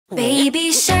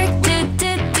Baby shark do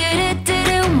do do do do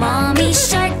do. Mommy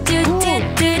shark do do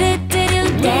do do do do.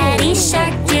 Daddy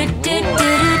shark do do do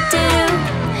do do.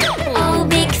 Oh,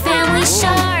 big family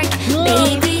shark.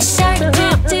 Baby shark do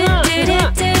do do do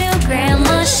do do.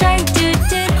 Grandma shark do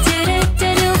do do do do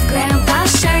do. Grandpa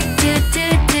shark do do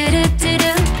do do do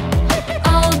do.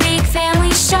 Oh, big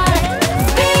family shark.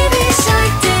 Baby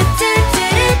shark do do do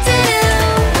do do do.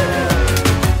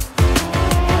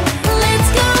 Let's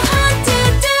go hunt do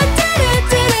do do do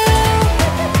do do.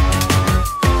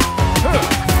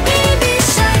 Baby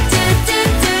shark do do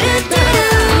do do do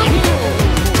do.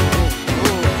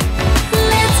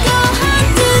 Let's go hunt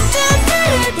do do do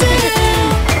do do do.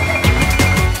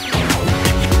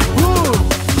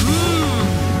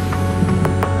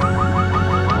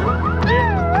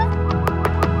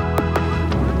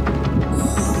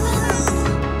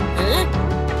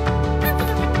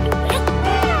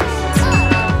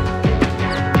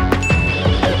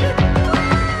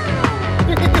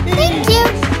 Thank you.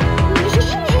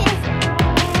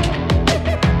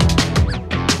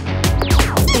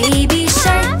 Baby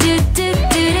shark do do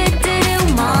do do do do.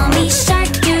 Mommy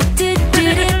shark do do do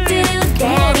do do do.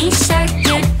 Daddy shark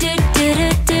do do do do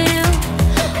do do.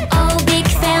 Oh, big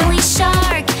family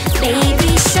shark.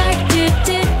 Baby shark do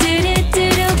do do do do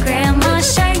do. Grandma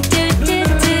shark do do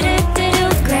do do do do.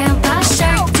 Grandpa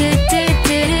shark do do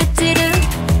do do do do.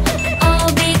 Oh,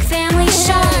 big family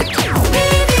shark.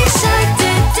 Baby shark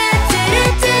do do do do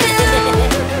do do.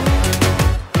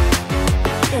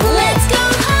 Let's go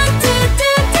hunt do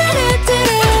do do do do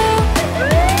do.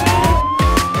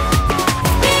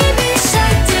 Baby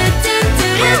shark do do do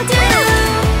do do.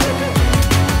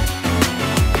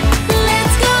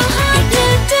 Let's go hunt do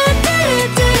do do do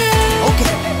do.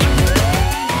 Okay.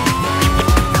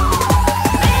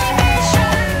 Baby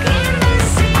shark in the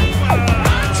sea,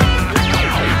 watching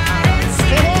clouds.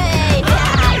 Hey,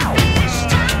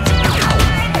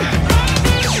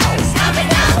 stop it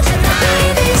now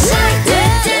tonight. Baby shark do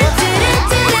do do do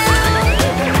do do.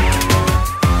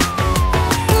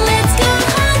 Let's go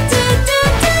hunt do do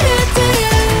do do do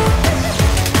do.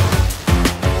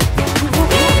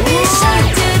 Baby shark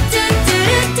do do do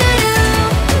do do do.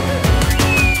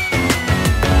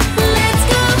 Let's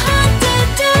go hunt do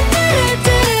do do do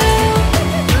do.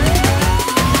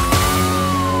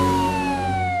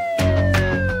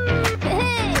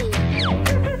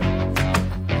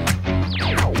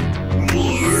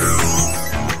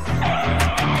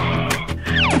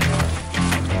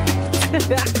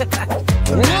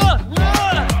 Whoa!